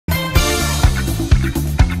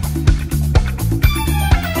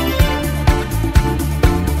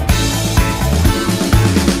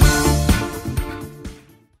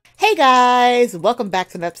guys, welcome back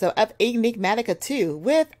to an episode of Enigmatica 2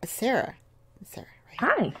 with Sarah. Sarah, right?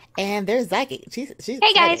 Hi. And there's Zykic. She's hey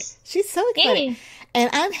excited. guys. She's so excited. Hey. And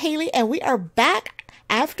I'm Haley, and we are back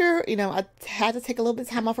after, I had to take a little bit of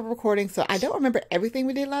time off of recording, so I don't remember everything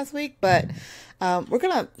we did last week, but we're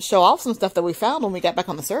going to show off some stuff that we found when we got back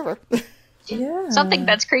on the server. Yeah. Something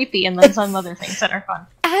that's creepy and then some other things that are fun.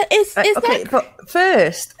 Okay, but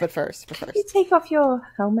first, Can you take off your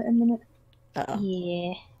helmet a minute? Uh-oh.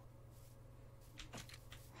 Yeah.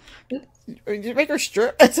 Did you make her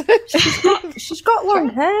strip? She's got long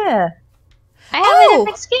hair. I have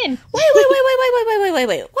different skin. Wait.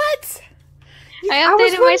 What? I I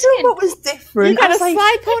was updated my wondering skin. what was different. You got I a was like,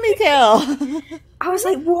 side ponytail. I was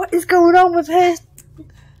like, what is going on with her?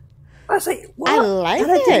 I was like, what? I like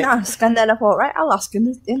and I it. didn't ask, and then I thought, right, I'll ask in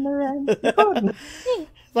the recording.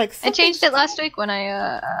 Like I changed it last week when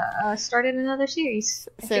I started another series.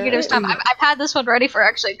 I Sarah, figured it was time. I've had this one ready for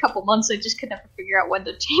actually a couple months. I just could never figure out when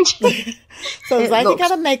to change it. So It Zykic looks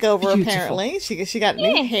got a makeover beautiful. apparently. She got new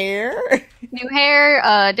Yeah. hair. New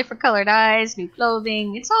hair, different colored eyes, new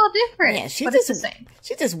clothing. It's all different, Yeah, she but just it's the same.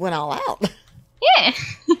 She just went all out. Yeah.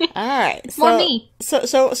 All right. It's more me.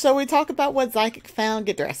 So we talk about what Zykic found.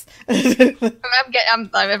 Get dressed. I'm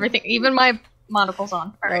everything. Even my monocle's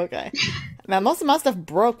on. All right. Okay. Now most of my stuff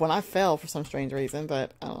broke when I fell for some strange reason,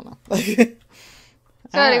 but I don't know.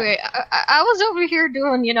 So anyway, I was over here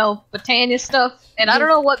doing, Botania stuff, and I don't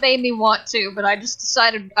know what made me want to, but I just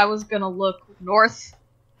decided I was gonna look north.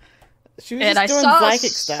 She was and just I doing saw Zykic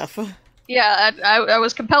stuff. Yeah, I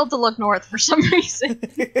was compelled to look north for some reason,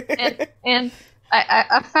 and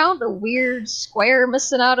I found a weird square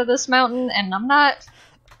missing out of this mountain, and I'm not.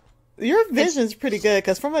 Your vision's pretty good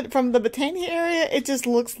because from the Botania area, it just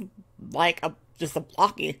looks like just a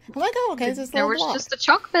blocky. I'm like, oh, okay, it's just a There little was block. just a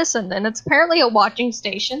chunk missing, and it's apparently a watching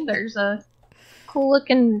station. There's a cool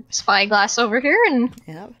looking spyglass over here, and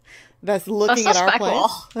Yeah, that's a looking at our suspect place.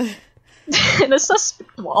 wall. And a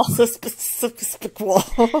suspect wall. Suspect wall.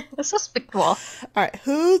 A suspect wall. All right,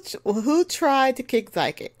 who tried to kick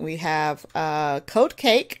Zykic? We have Code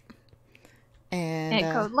Cake and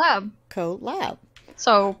And Code Lab. Code Lab.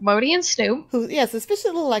 So Modi and Snoop. Who, yes, especially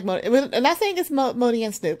a little like Modi. I'm not saying it's Modi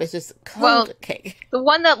and Snoop. It's just Code Cake. The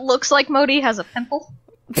one that looks like Modi has a pimple.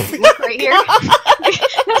 Look right here.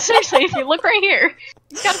 No, seriously, if you look right here,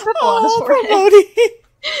 he's got a pimple on his poor forehead. Modi.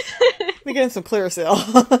 Let me get him some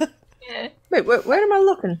Clearasil. Yeah. Wait, where am I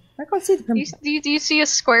looking? I can't see the Do pimple. you see a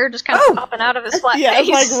square just kind of popping out of his flat Yeah, face?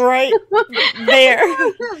 it's like right there.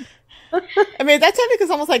 I mean, that technically is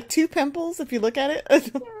almost like two pimples if you look at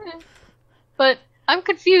it. But I'm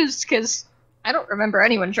confused because I don't remember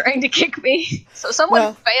anyone trying to kick me. So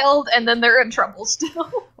someone failed, and then they're in trouble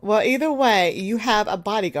still. Well, either way, you have a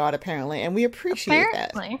bodyguard apparently, and we appreciate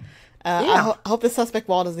Apparently. that. Yeah. I hope the suspect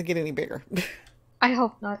wall doesn't get any bigger. I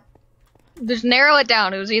hope not. Just narrow it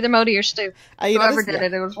down. It was either Modi or Stu. Whoever did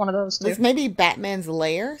it, it was one of those two. This may be Batman's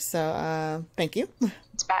lair, so thank you.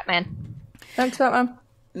 It's Batman. Thanks, Batman.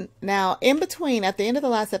 Now, in between, at the end of the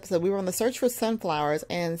last episode, we were on the search for sunflowers,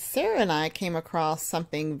 and Sarah and I came across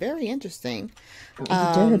something very interesting. You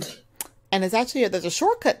did. And it's actually, there's a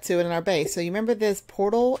shortcut to it in our base. So you remember this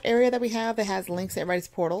portal area that we have that has links to everybody's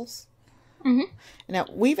portals? Mm-hmm. Now,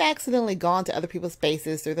 we've accidentally gone to other people's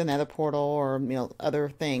bases through the nether portal or, other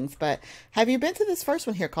things. But have you been to this first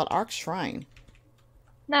one here called Ark Shrine?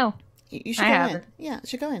 No. You should I go haven't. in. Yeah, you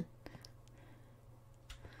should go in.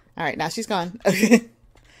 All right, now she's gone.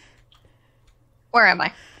 Where am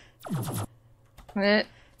I? All right,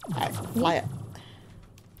 fly up.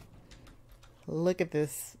 Look at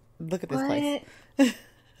this. Look at this place.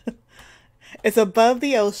 It's above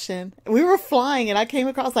the ocean. We were flying and I came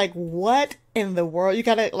across like, what in the world? You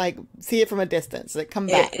gotta like see it from a distance. Like come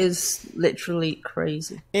back. It is literally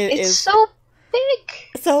crazy. It It's is so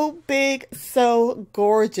big. so big, so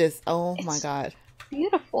gorgeous. Oh my It's god.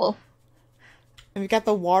 beautiful. And we got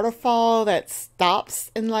the waterfall that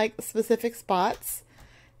stops in like specific spots.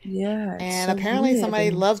 Yeah. it's And so apparently weird somebody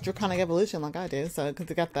and- loves draconic evolution like I do. So because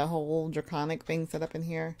they got the whole draconic thing set up in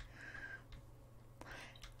here.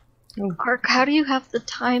 Ark, how do you have the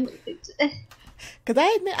time? Because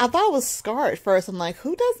I admit, I thought it was Scar at first. I'm like,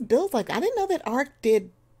 who does builds like that? I didn't know that Ark did.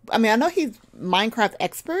 I mean, I know he's Minecraft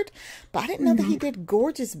expert, but I didn't know that he did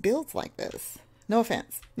gorgeous builds like this. No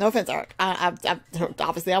offense. No offense, Ark. I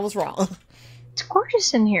obviously, I was wrong. It's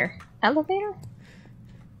gorgeous in here. Elevator?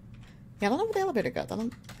 Yeah, I don't know where the elevator goes. I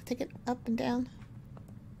don't take it up and down.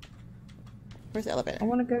 Where's the elevator? I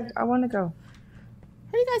want to go. Where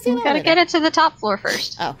do you guys see an You gotta elevator? get it to the top floor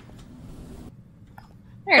first. Oh.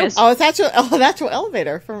 There it is. Oh, it's actually an actual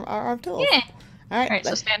elevator from our tools. Yeah. All right. Alright,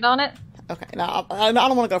 so stand on it. Okay, no, I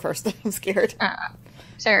don't want to go first. I'm scared.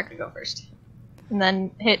 Sarah could go first, and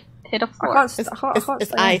then hit a floor.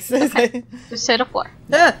 It's ice. Okay. Just hit a floor.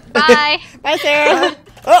 Yeah. Bye. Bye, Sarah.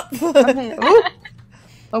 Oh. Okay. Oh.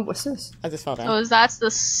 Oh, what's this? I just fell down. So that's the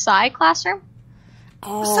Psy classroom?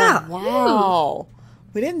 Oh, What's that? wow.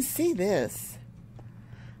 We didn't see this.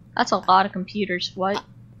 That's a lot of computers. What?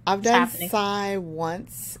 I've done happening? Psy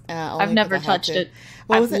once. I've never touched it.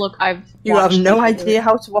 What was it? You have watched no it. idea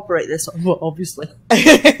how to operate this, well, obviously.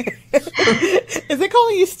 Is it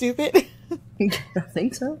calling you stupid? I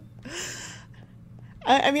think so.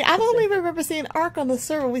 I mean, I don't even remember seeing ARC on the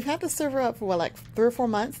server. We've had the server up for, what, like 3 or 4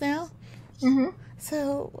 months now? Mm-hmm.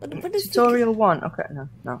 So, what is Tutorial 1. Okay, no.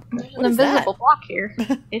 There's What an is that? invisible block here.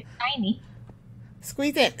 It's tiny.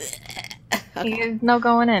 Squeeze in. Okay. There's no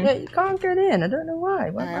going in. Yeah, you can't get in. I don't know why.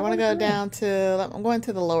 Alright, I want to go down to... I'm going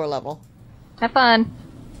to the lower level. Have fun.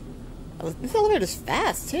 This elevator's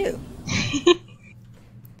fast, too.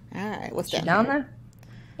 Alright, what's that? Down there?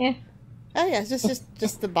 Yeah. Oh, yeah, it's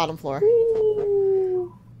just the bottom floor.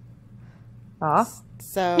 Ah.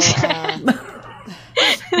 So,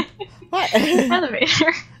 what?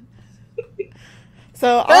 Elevator.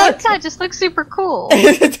 So, Outside just looks super cool.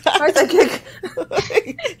 Where's that kick?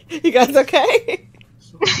 You guys okay?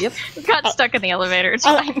 Yep. Got stuck in the elevator. It's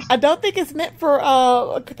fine. I don't think it's meant for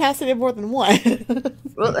a capacity of more than one.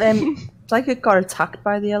 Well, Zykic got attacked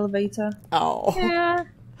by the elevator. Oh. Yeah.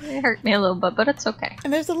 It hurt me a little bit, but it's okay.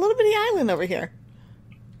 And there's a little bitty island over here.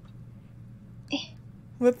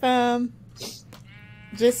 With,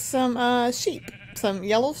 just some, sheep. Some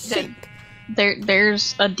yellow sheep.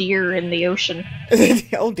 There's a deer in the ocean.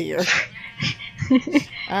 Oh, dear. All Go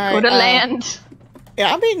right, to land.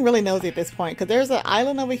 Yeah, I'm being really nosy at this point, because there's an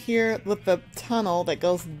island over here with the tunnel that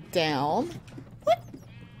goes down. What?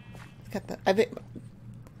 Got the... I think...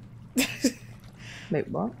 Wait,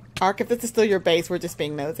 what? Ark, if this is still your base, we're just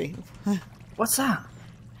being nosy. What's that?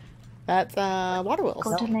 That's, water wheels.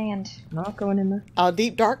 Go to land. Not going in there. A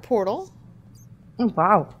deep, dark portal. Oh,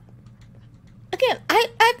 wow. Again,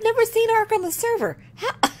 I've never seen Ark on the server.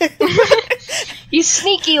 How... He's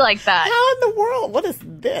sneaky like that. How in the world? What is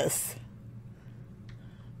this?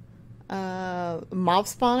 Mob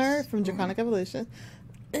spawner from Draconic Evolution.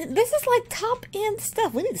 This is like top end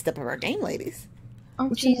stuff. We need to step up our game, ladies. Oh,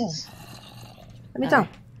 What's Jesus. Let me down.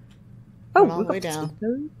 Going Oh, all the way we got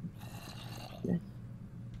down.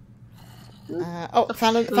 to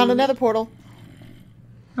Found another portal.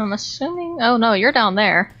 I'm assuming... Oh, no, you're down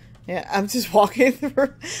there. Yeah, I'm just walking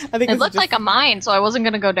through. I think It looked like a mine, so I wasn't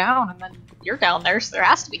going to go down, and then you're down there, so there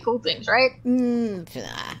has to be cool things, right? No.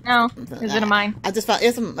 Is it a mine? I just found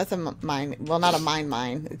it's a mine. Well, not a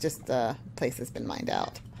mine. It's just the place that's been mined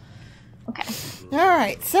out. Okay. All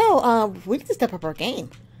right, so we need to step up our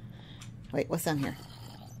game. Wait, what's down here?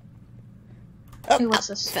 Oh, Hey, what's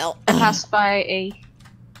this? Fell. I passed by a...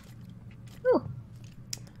 Ooh.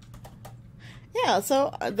 Yeah,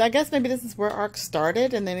 so I guess maybe this is where Ark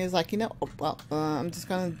started, and then he's like, I'm just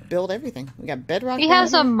gonna build everything. We got bedrock. He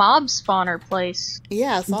has a mob spawner place.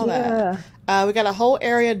 Yeah, I saw that. We got a whole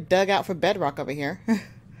area dug out for bedrock over here.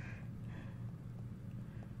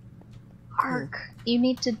 Ark, you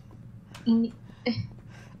need to...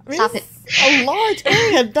 Stop it! A large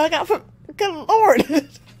area dug out for. Good lord!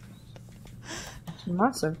 It's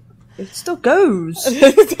massive. It still goes.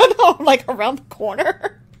 I don't know, like around the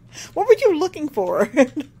corner. What were you looking for?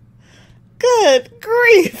 Good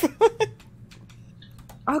grief!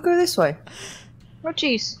 I'll go this way. Oh,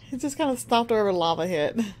 jeez. It just kind of stopped wherever lava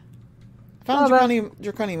hit. Found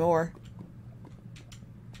Draconic ore.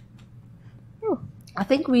 I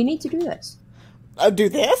think we need to do this. Do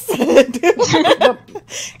this?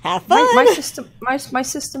 Have fun! My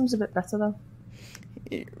system's a bit better though.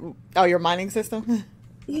 Oh, your mining system?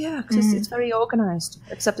 Yeah, because it's very organized.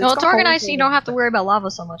 Except Well, it's organized so you don't have to worry about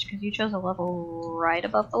lava so much, because you chose a level right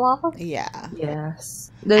above the lava. Yeah.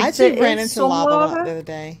 Yes. I actually ran into lava the other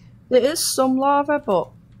day. There is some lava, but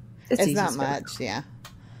it's not much, yeah.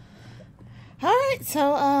 Alright,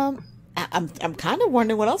 so, I'm kind of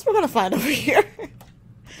wondering what else we're going to find over here.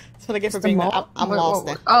 That's what I get for being I'm lost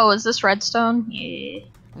now. Oh, is this redstone? Yeah.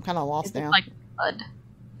 I'm kind of lost now. Like blood.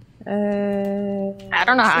 I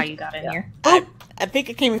don't know how you got in here. I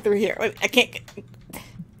think it came through here. Wait, I can't.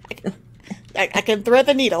 I can thread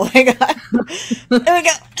the needle. Hang on. There we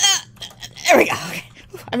go. There we go. Okay.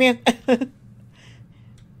 I mean,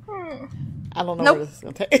 I don't know where this is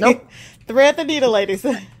going to take. Nope. Thread the needle, ladies.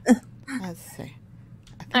 Let's see.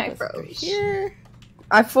 I froze. Here.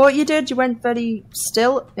 I thought you did. You went very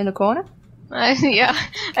still in a corner. Yeah,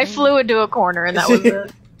 I flew into a corner and that was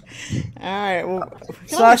it. Alright, well...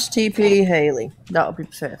 Slash TP Haley. That'll be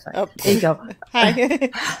perfect. Oh. There you go. Hi.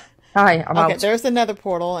 Hi, I'm Okay, out. there's another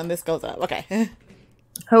portal, and this goes up. Okay.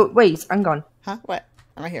 Oh, wait, hang on. Huh? What?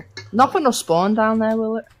 I'm right here. Nothing will spawn down there,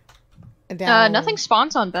 will it? Down... Nothing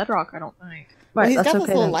spawns on Bedrock, I don't think. Well, Right, he's that's got okay those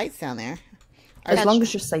little then. lights down there. As long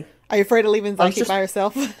as you're safe. Are you afraid of leaving I was Zykic just- by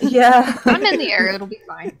herself? Yeah. I'm in the area, it'll be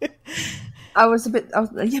fine. I was yeah,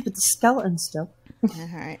 but the skeleton still.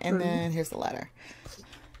 Alright, and then here's the ladder.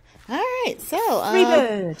 Alright, so Free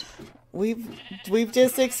bird. we've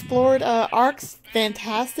just explored Ark's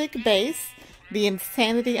fantastic base, the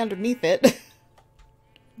insanity underneath it.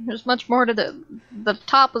 There's much more to the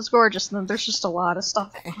top was gorgeous, and then there's just a lot of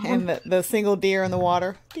stuff. And the single deer in the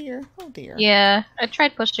water. Deer. Oh dear. Yeah, I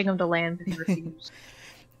tried pushing him to land, but he refused.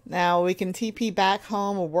 Now we can TP back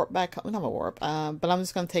home or warp back home. Not a warp, but I'm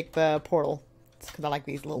just going to take the portal. Because I like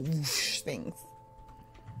these little whoosh things.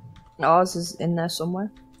 Ours is in there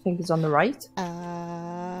somewhere. I think it's on the right.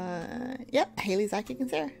 Yep. Haley, Zykic, and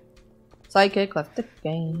Sarah. Zykic left the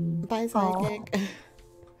game. Bye, Zykic.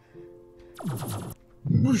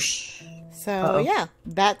 Whoosh. So yeah,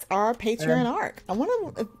 that's our Patreon arc. I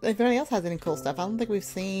wonder if anybody else has any cool stuff. I don't think we've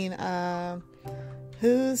seen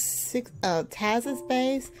Taz's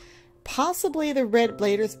base, possibly the Red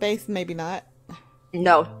Blader's base, maybe not.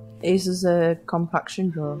 No, this is a compaction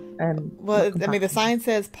draw. Well, I mean, the sign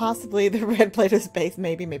says possibly the Red Blader's base,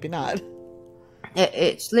 maybe, maybe not.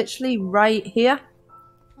 It's literally right here.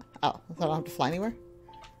 Oh, so I don't have to fly anywhere.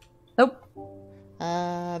 Nope.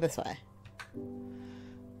 This way.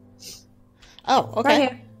 Oh, okay. Right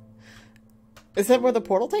here. Is that where the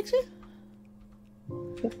portal takes you?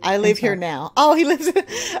 Yep, I live here inside. now. Oh, he lives in...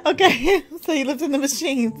 Okay, so he lives in the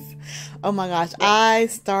machines. Oh my gosh. I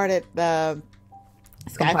started the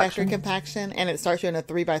Sky Factory compaction, and it starts you in a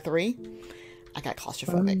 3x3. I got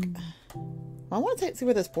claustrophobic. Well, I want to see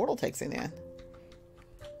where this portal takes me then.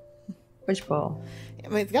 Which ball? I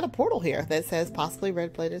mean, it's got a portal here that says possibly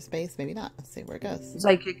Red Blader's base, maybe not. Let's see where it goes.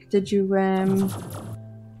 Zykic, did you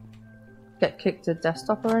get kicked to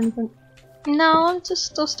desktop or anything? No, I'm just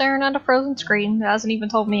still staring at a frozen screen. It hasn't even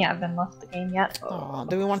told me I've been left the game yet. Oh,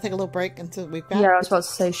 do we want to take a little break until we've got... Yeah, I was about to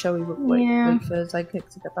say, shall we wait, Yeah. wait for Zykic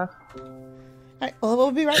to get back? Alright, well, we'll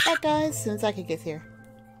be right back, guys, as soon as Zykic gets here.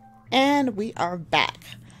 And we are back.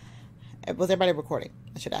 Was everybody recording?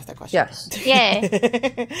 I should ask that question. Yes.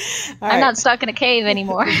 Yeah, I'm not stuck in a cave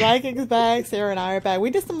anymore. Zykic is back. Sarah and I are back. We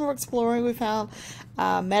did some more exploring. We found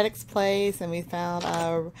Medic's place, and we found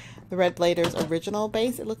the Red Blader's original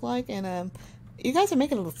base, it looked like. And you guys are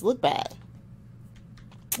making us look bad.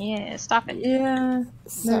 Yeah, stop it. Yeah.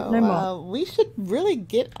 So no more. we should really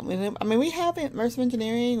get... I mean, we have immersive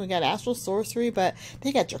engineering. We got astral sorcery, but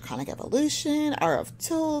they got draconic evolution, art of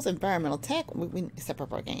tools, environmental tech. We need to step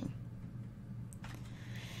up our game.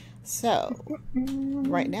 So,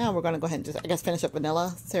 right now we're going to go ahead and just, I guess, finish up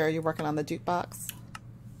vanilla. Sarah, you're working on the jukebox.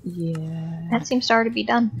 Yeah. That seems to already be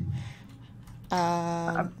done.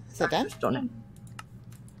 Is it done? Just done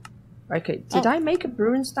it. Okay, did I make a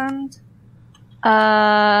brewing stand?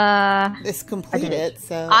 It's completed,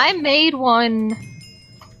 so... I made one,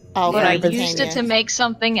 Oh, but I for used it to Britannia. make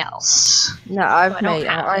something else. No, I I've don't made.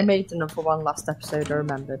 have I it. made another one last episode. I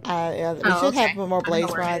remembered. Yeah, we Oh, should okay. have more I don't know blaze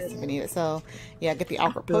where it rods is. if we need it. So, yeah, get the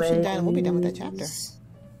awkward potion done and we'll be done with that chapter.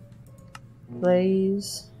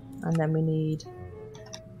 Blaze, and then we need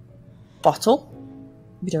bottle.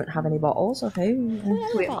 We don't have any bottles. Okay.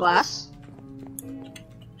 We have glass.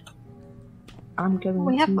 I'm going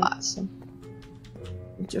We to have make glass. some.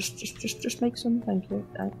 Just make some. Thank you.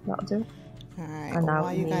 That'll do. Alright, And well, now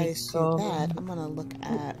while we you guys need do some- that, I'm going to look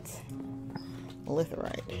at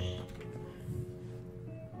litherite.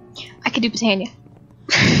 I could do Britannia.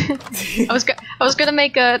 I was gonna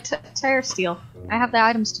make a terror steel. I have the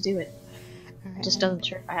items to do it. I just wasn't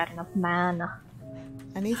sure if I had enough mana.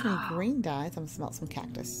 I need some green dyes. I'm going to smelt some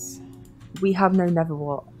cactus. We have no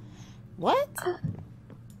Neverwort. What?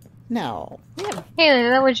 No. We have, Hey,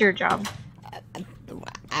 that was your job.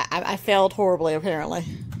 I failed horribly, apparently.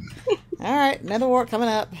 Alright, another war coming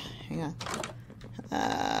up. Hang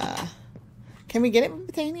on. Can we get it with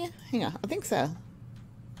Britannia? Hang on, I think so.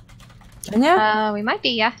 Can ya? We might be,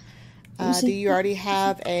 yeah. Do you already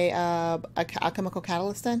have a alchemical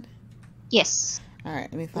catalyst done? Yes.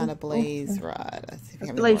 Alright, let me find a blaze rod. Let's see if we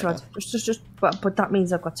have any Blaze more rod. of Just. But that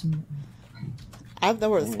means I've got some. I don't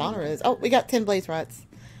know where the spawner is. Oh, we got 10 blaze rods.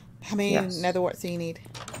 How many Yes. nether warts do you need?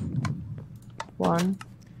 One.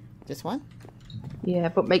 Just one? Yeah,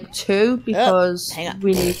 but make two because hang on.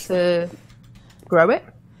 we need to grow it.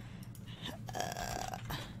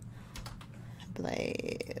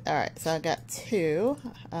 Blaze. Alright, so I got 2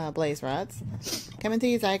 blaze rods. Coming to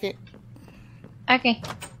you, Zykic. Okay.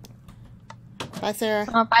 Bye, Sarah.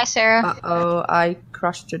 Bye, Sarah. Uh-oh, I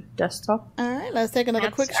crashed your desktop. All right, let's take another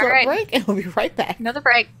That's quick all short right. break, and we'll be right back. Another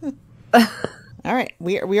break. All right,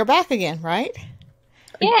 we are back again, right?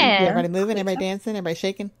 Yeah. Everybody moving, everybody dancing, everybody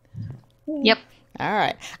shaking. Yep. All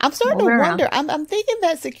right. I'm starting Moving to around. wonder. I'm thinking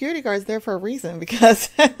that security guard's there for a reason because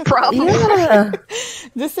Probably. Yeah.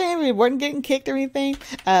 just saying we weren't getting kicked or anything.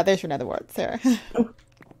 There's your another word, Sarah.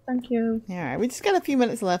 Thank you. All right, we just got a few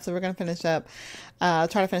minutes left, so we're going to finish up. Try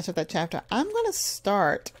to finish up that chapter. I'm going to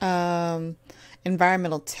start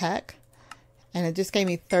environmental tech, and it just gave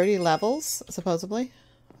me 30 levels, supposedly. Wait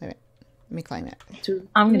a minute. Let me claim it.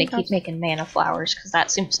 I'm going to keep making mana flowers because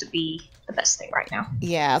that seems to be the best thing right now.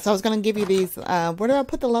 Yeah, so I was going to give you these. Where did I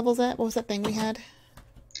put the levels at? What was that thing we had?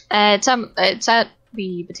 It's at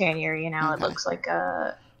the botany area now. Okay. It looks like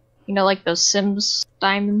like those Sims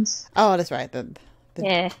diamonds. Oh, that's right. The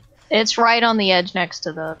Yeah, it's right on the edge next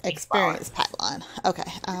to the pink experience pipeline. Okay.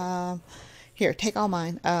 Here, take all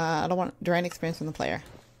mine. I don't want drain experience from the player.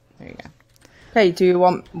 There you go. Okay, do you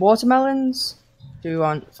want watermelons? Do you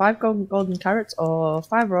want 5 golden carrots or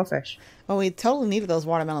 5 raw fish? Well, we totally needed those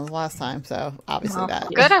watermelons last time, so obviously that.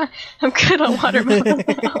 I'm good on watermelon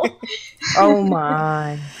now. Oh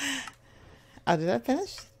my. Oh, did that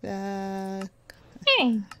finish? Dang.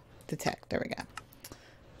 Detect. There we go.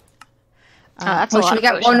 That's a Well, lot should we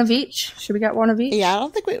of get potion. one of each? Should we get one of each? Yeah, I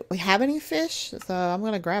don't think we have any fish, so I'm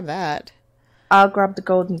going to grab that. I'll grab the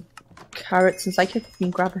golden carrots and Zykic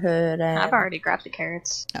can grab her. I've already grabbed the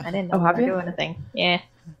carrots. Oh. I didn't know Oh, how have to you? do anything. Yeah.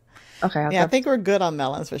 Okay, I'll Yeah, I grab. think we're good on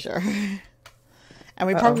melons for sure. And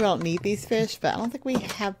we probably don't need these fish, but I don't think we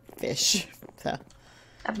have fish. So,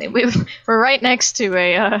 I mean, we're right next to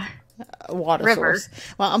a water River. source.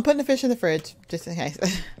 Well, I'm putting the fish in the fridge just in case.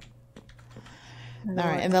 All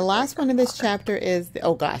right, and the last one in this chapter is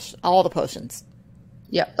oh gosh, all the potions.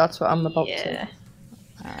 Yep, that's what I'm about yeah. to.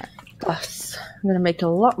 All right. Plus, I'm gonna make a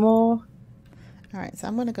lot more. All right, so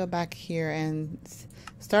I'm going to go back here and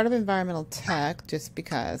start up environmental tech just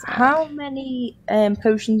because. How many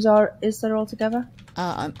potions is there altogether?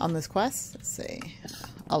 On this quest, let's see,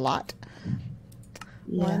 a lot.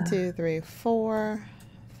 Yeah. 1, 2, 3, 4,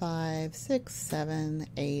 5, 6, 7,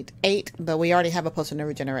 8, 8. But we already have a potion of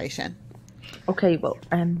regeneration. Okay, well,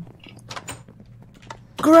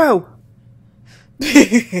 grow.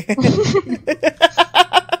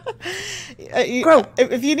 Grow.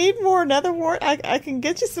 If you need more nether wart, I can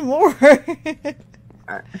get you some more.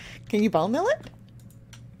 Can you bone mill it?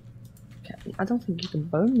 I don't think you can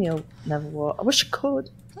bone meal never war. I wish I could.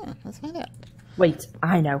 Huh, let's find out. Wait,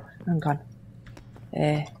 I know. Hang on.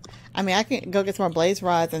 I mean, I can go get some more blaze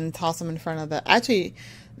rods and toss them in front of the. Actually,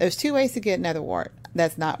 there's 2 ways to get nether wart.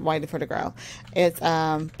 That's not waiting for to grow. It's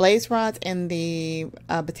blaze rods in the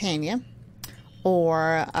Botania,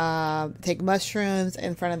 or take mushrooms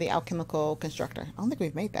in front of the alchemical constructor. I don't think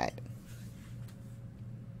we've made that.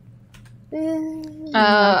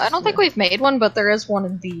 I don't think we've made one, but there is one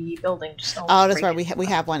in the building. Just Oh, that's right. We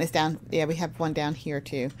have one. It's down. Yeah, we have one down here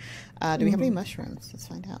too. Do we have any mushrooms? Let's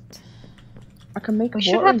find out. I can make. We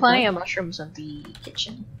should have plenty of mushrooms in the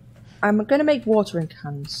kitchen. I'm gonna make watering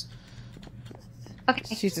cans.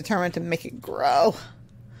 Okay. She's determined to make it grow.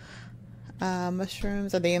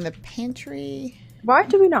 Mushrooms, are they in the pantry? Why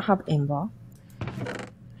do we not have invar?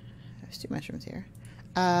 There's 2 mushrooms here.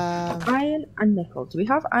 Iron and nickel. Do we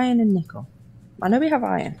have iron and nickel? I know we have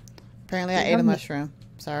iron. Apparently I ate a mushroom.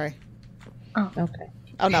 Sorry. Oh, okay.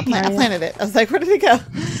 Oh no, I planted it. I was like, where did it go?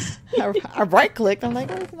 I right clicked. I'm like,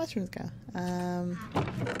 where did the mushrooms go?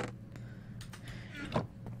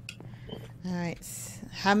 Alright.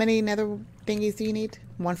 How many nether thingies do you need?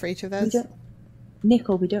 1 for each of those?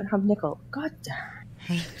 Nickel. We don't have nickel. God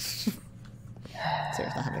damn. Seriously,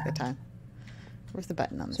 not having a good time. Where's the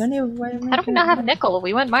button on this? Is there any way How do we not have nickel?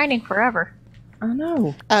 We went mining forever. I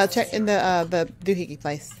know. Check in the doohickey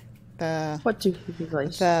place. What do you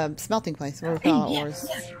place? The smelting place where we put all ores.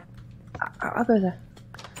 I'll go there.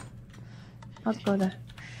 I'll go there.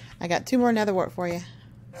 I got 2 more nether wart for you.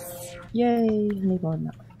 Yay! I need more than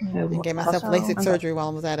that. I gave myself LASIK surgery while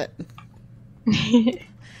I was at it.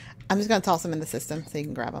 I'm just gonna toss them in the system so you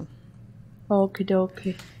can grab them. Okie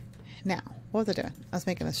dokie. Now, what was I doing? I was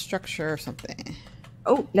making a structure or something.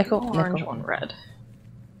 Oh, nickel. Orange, Nickel. one red.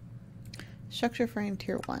 Structure frame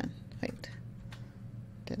tier 1. Wait.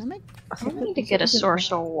 Did I make? I need to get a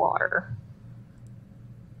source of water.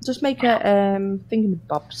 Just make a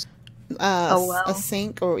thingamabobs. A well. A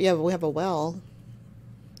sink, or yeah, we have a well.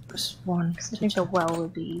 Just one. I think a well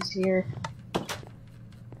would be easier.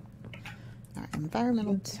 Alright,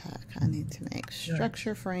 environmental tech. I need to make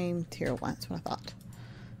structure frame tier 1. That's what I thought.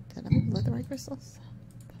 Did I load the right crystals?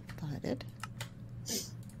 Thought I did.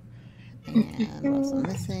 And what's I'm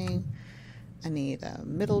missing? I need a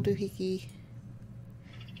middle doohickey.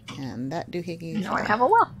 And that doohickey. Now I have a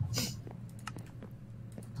well.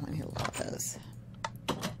 I need a lot of those.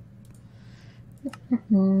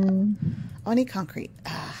 Hmm. Oh, I need concrete.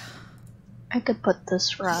 I could put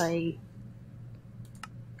this right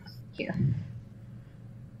here.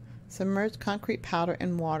 Submerge concrete powder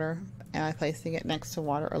in water and placing it next to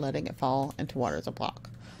water or letting it fall into water as a block.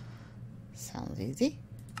 Sounds easy.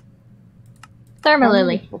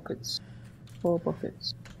 Thermalily. Buckets. 4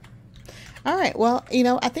 buckets. All right. Well, you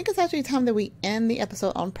know, I think it's actually time that we end the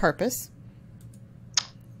episode on purpose.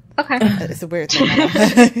 Okay. It's a weird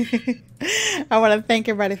thing. I want to thank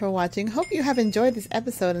everybody for watching. Hope you have enjoyed this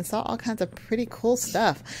episode and saw all kinds of pretty cool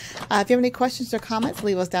stuff. If you have any questions or comments,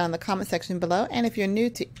 leave us down in the comment section below. And if you're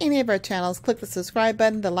new to any of our channels, click the subscribe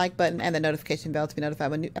button, the like button, and the notification bell to be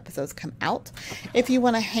notified when new episodes come out. If you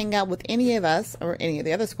want to hang out with any of us or any of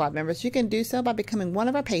the other squad members, you can do so by becoming one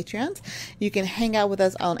of our Patreons. You can hang out with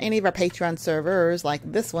us on any of our Patreon servers like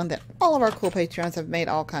this one that all of our cool Patreons have made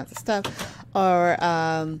all kinds of stuff.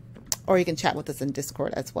 Or you can chat with us in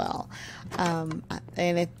Discord as well. And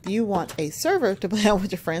if you want a server to play out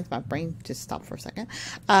with your friends, my brain just stopped for a second,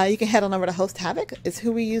 you can head on over to Host Havoc. It's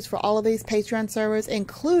who we use for all of these Patreon servers,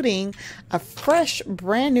 including a fresh,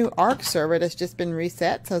 brand new ARC server that's just been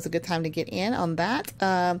reset. So it's a good time to get in on that.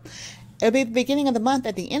 It'll be the beginning of the month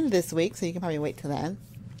at the end of this week, so you can probably wait till then.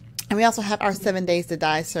 And we also have our 7 Days to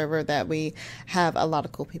Die server that we have a lot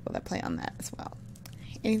of cool people that play on that as well.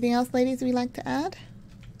 Anything else, ladies, we'd like to add?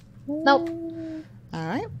 Nope. All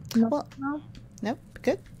right. Nope. Well, nope.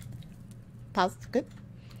 Good. Pause. Good.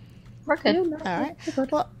 We're good. All right.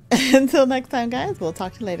 Well, until next time, guys, we'll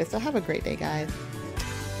talk to you later. So have a great day, guys.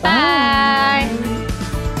 Bye.